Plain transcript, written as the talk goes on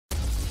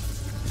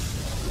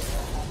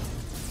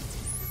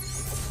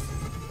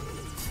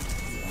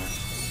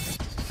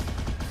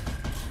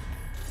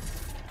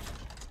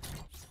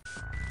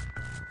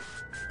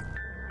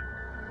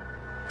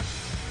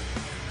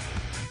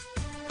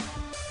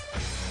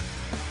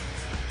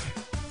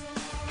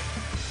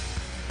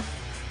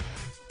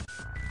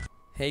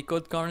Hey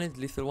Code Carnage,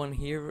 WowLethalone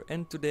here,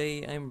 and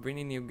today I'm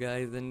bringing you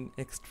guys an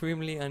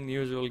extremely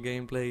unusual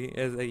gameplay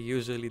as I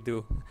usually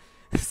do.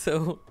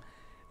 So,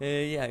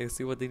 yeah, you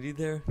see what I did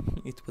there?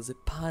 It was a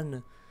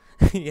pun.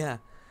 Yeah.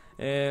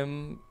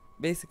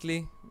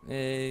 Basically,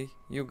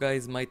 you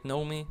guys might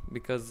know me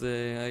because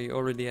I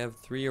already have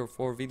 3 or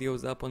 4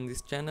 videos up on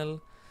this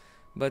channel.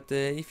 But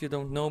if you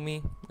don't know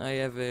me, I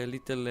have a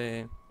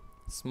little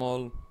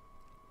small,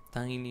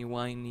 tiny,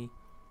 whiny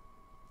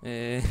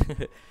uh,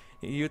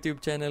 YouTube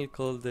channel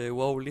called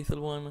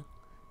WowLethalone,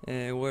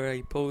 where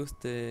I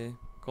post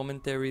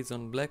commentaries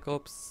on Black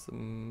Ops,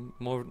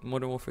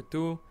 Modern Warfare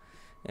 2,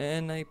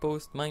 and I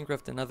post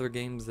Minecraft and other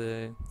games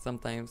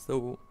sometimes.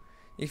 So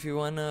if you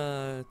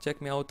wanna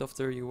check me out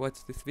after you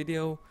watch this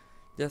video,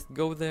 just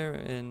go there,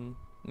 and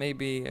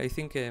maybe I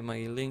think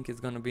my link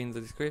is gonna be in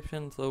the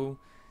description, so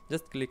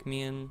just click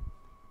me and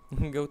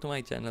go to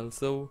my channel.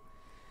 So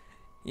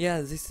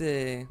yeah, this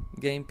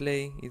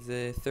gameplay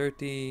is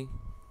 30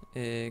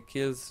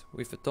 kills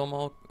with a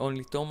Tomahawk,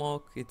 only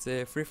Tomahawk. It's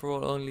a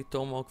free-for-all only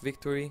Tomahawk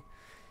victory.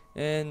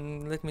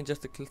 And let me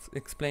just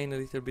explain a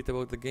little bit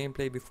about the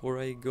gameplay before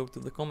I go to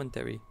the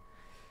commentary.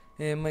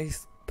 My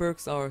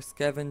perks are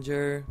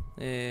Scavenger,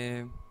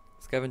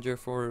 Scavenger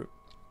for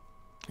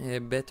a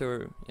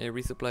better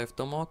resupply of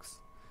Tomahawks,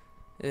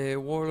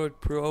 Warlord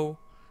Pro,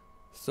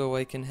 so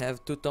I can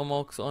have 2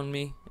 Tomahawks on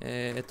me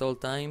at all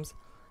times,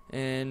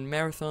 and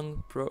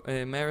Marathon Pro,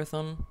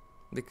 Marathon,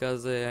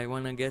 because I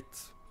wanna get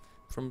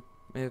from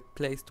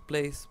place to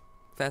place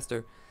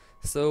faster.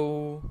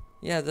 So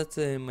yeah, that's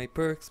my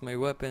perks. My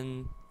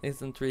weapon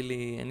isn't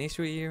really an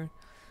issue here.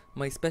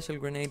 My special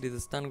grenade is a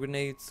stun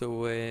grenade,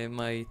 so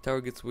my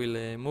targets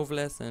will move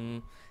less,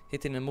 and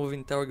hitting a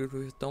moving target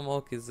with a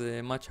Tomahawk is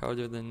much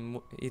harder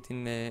than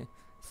hitting a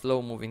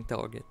slow moving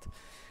target.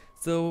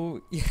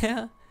 So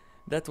yeah,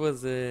 that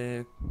was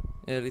a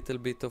little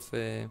bit of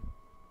a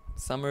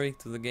summary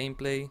to the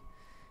gameplay,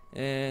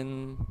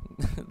 and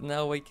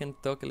now I can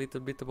talk a little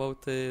bit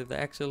about the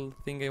actual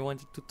thing I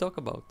wanted to talk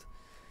about.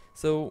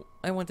 So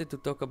I wanted to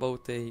talk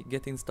about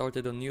getting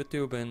started on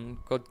YouTube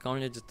and Code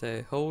Carnage as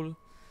a whole.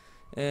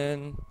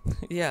 And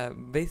yeah,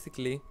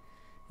 basically,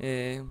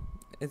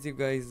 as you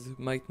guys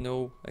might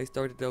know, I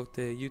started out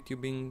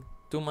YouTubing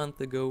 2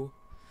 months ago,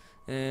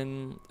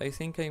 and I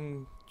think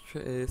I'm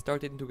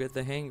starting to get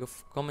the hang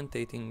of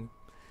commentating.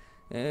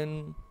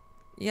 And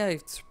yeah,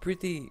 it's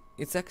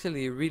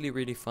actually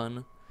really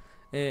fun.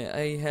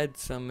 I had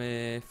some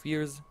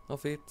fears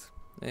of it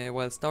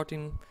while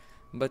starting,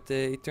 but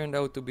it turned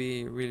out to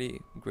be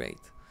really great.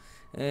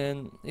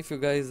 And if you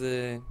guys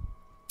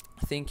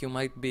think you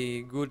might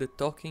be good at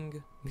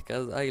talking,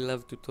 because I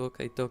love to talk,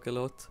 I talk a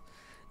lot.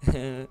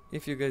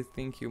 If you guys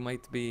think you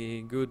might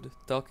be good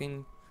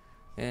talking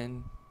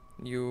and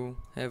you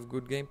have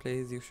good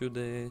gameplays, you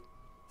should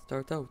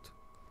start out.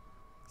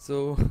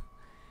 So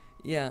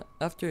yeah,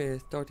 after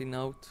starting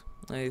out,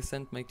 I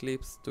sent my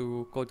clips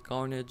to Code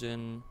Carnage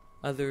and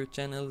other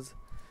channels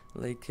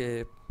like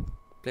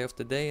Play of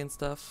the Day and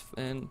stuff,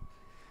 and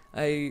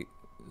I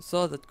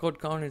saw that Code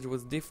Carnage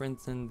was different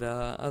than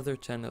the other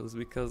channels,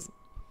 because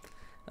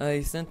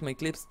I sent my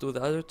clips to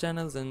the other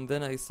channels and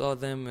then I saw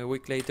them a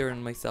week later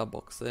in my sub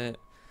box.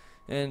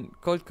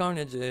 And Code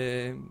Carnage,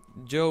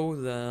 Joe,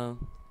 the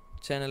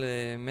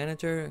channel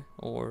manager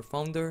or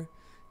founder,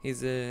 he's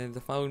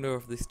the founder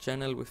of this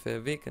channel with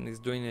Vic, and he's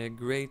doing a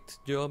great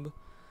job.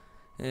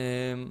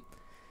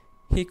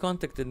 He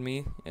contacted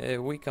me a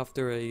week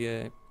after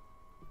I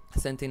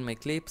sent in my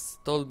clips,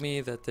 told me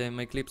that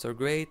my clips are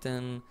great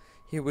and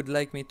he would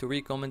like me to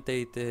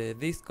re-commentate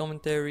this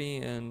commentary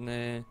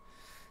and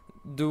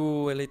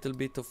do a little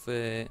bit of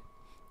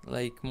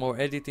like more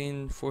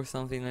editing for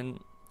something,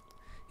 and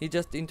he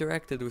just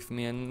interacted with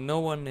me, and no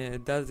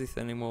one does this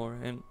anymore,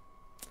 and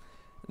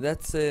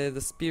that's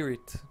the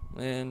spirit.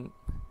 And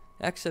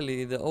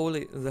actually the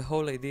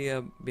whole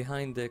idea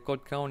behind the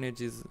Code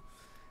Carnage is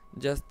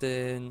just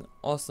an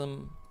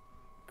awesome,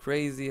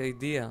 crazy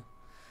idea.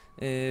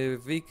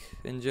 Vic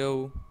and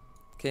Joe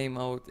came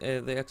out,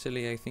 they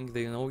actually, I think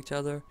they know each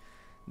other.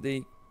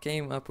 They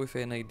came up with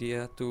an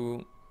idea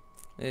to,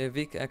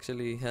 Vic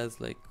actually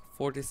has like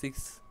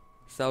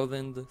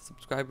 46,000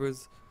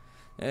 subscribers,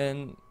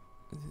 and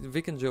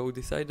Vic and Joe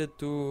decided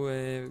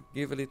to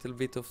give a little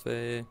bit of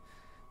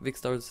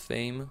Vicstar's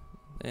fame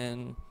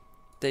and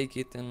take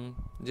it and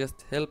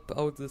just help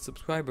out the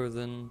subscribers,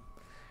 and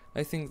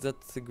I think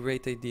that's a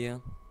great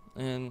idea.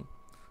 And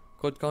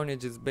Code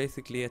Carnage is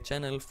basically a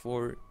channel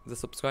for the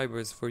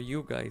subscribers, for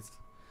you guys.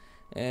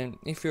 And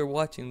if you're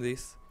watching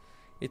this,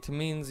 it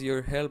means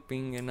you're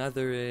helping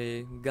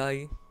another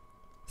guy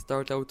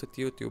start out at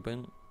YouTube.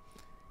 And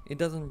it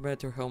doesn't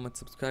matter how much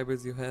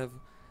subscribers you have.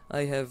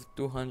 I have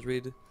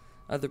 200,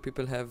 other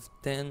people have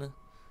 10,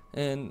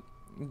 and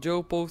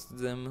Joe posts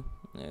them,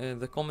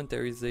 the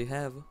commentaries they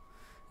have,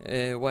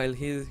 while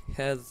he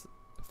has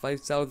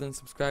 5,000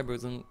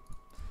 subscribers, and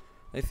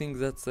I think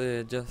that's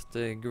just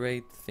a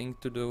great thing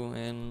to do,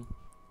 and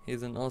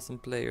he's an awesome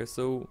player.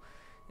 So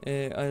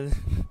I'll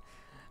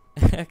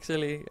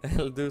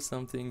I'll do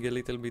something a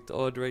little bit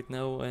odd right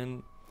now,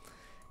 and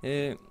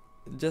uh,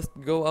 just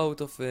go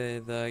out of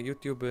the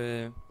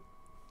YouTube.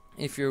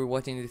 If you're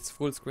watching this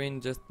full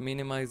screen, just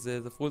minimize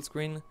the full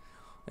screen,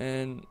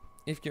 and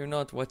if you're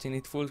not watching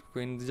it full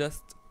screen,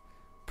 just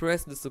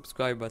press the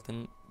subscribe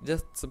button.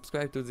 Just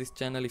subscribe to this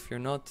channel if you're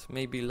not.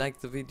 Maybe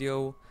like the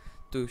video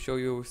to show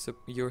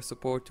your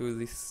support to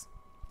this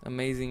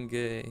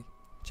amazing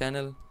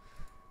channel.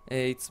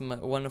 It's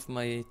one of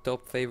my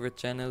top favorite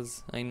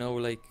channels. I know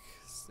like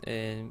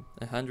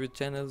 100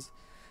 channels,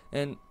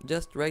 and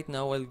just right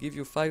now I'll give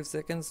you 5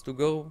 seconds to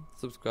go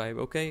subscribe,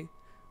 okay?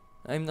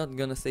 I'm not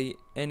gonna say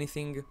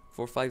anything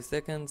for 5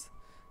 seconds,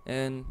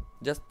 and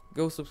just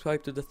go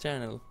subscribe to the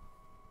channel.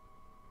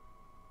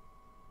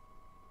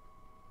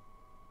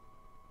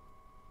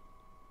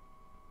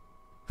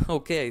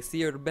 Okay, I see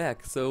you're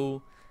back,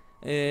 so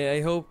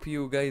I hope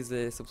you guys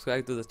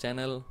subscribe to the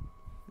channel.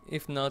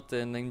 If not,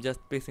 and I'm just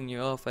pissing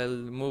you off, I'll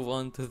move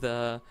on to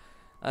the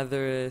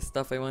other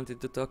stuff I wanted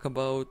to talk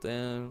about.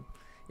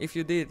 If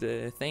you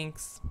did,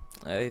 thanks.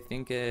 I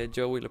think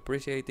Joe will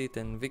appreciate it,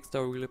 and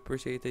Vicstar will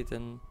appreciate it,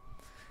 and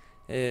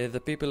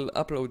the people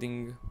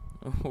uploading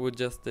would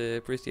just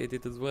appreciate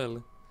it as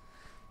well.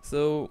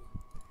 So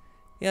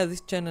yeah,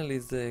 this channel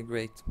is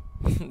great.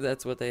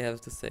 That's what I have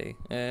to say.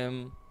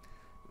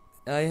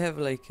 I have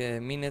like a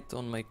minute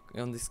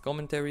on this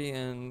commentary,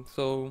 and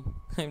so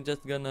I'm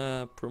just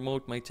gonna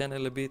promote my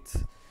channel a bit,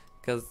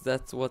 because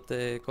that's what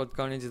Code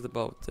Carnage is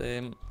about.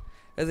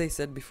 As I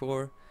said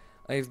before,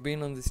 I've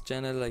been on this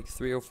channel like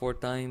 3 or 4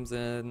 times,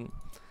 and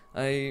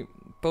I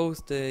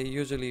post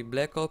usually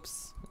Black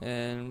Ops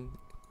and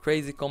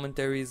crazy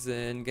commentaries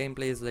and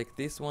gameplays like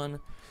this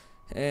one,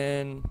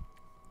 and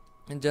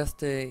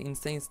just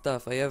insane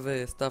stuff. I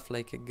have stuff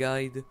like a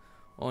guide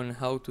on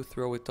how to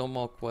throw a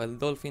Tomahawk while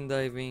dolphin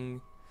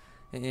diving.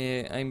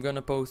 I'm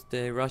gonna post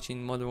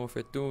Russian Modern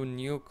Warfare 2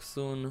 nuke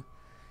soon,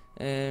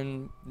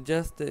 and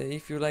just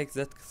if you like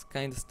that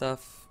kind of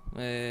stuff,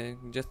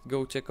 just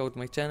go check out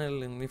my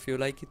channel, and if you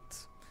like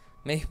it,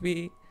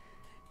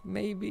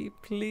 maybe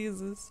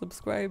please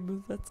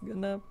subscribe. That's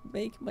gonna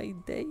make my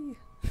day.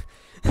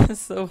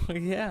 So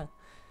yeah,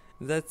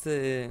 that's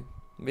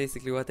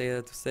basically what I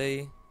had to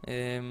say.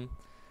 A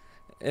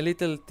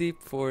little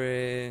tip for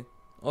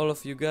all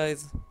of you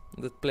guys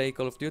that play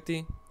Call of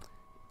Duty: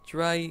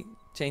 try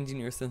changing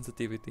your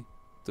sensitivity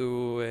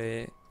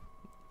to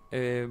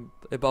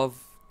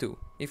above 2.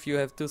 If you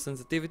have 2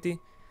 sensitivity,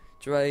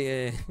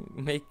 try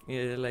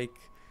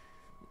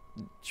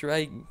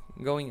try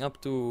going up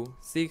to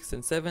 6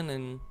 and 7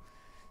 and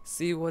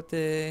see what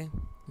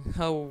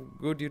how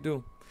good you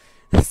do.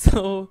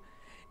 So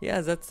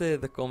yeah, that's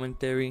the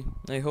commentary.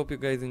 I hope you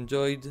guys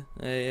enjoyed.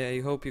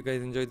 I hope you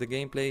guys enjoyed the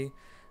gameplay,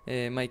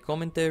 my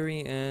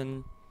commentary,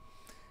 and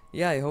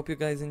yeah, I hope you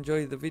guys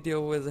enjoyed the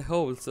video as a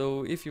whole.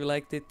 So if you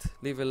liked it,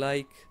 leave a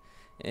like.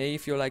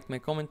 If you liked my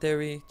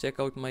commentary, check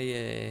out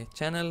my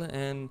channel,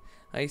 and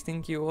I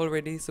think you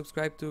already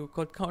subscribed to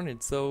Code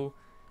Carnage. So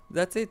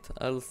that's it.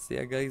 I'll see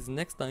you guys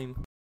next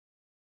time.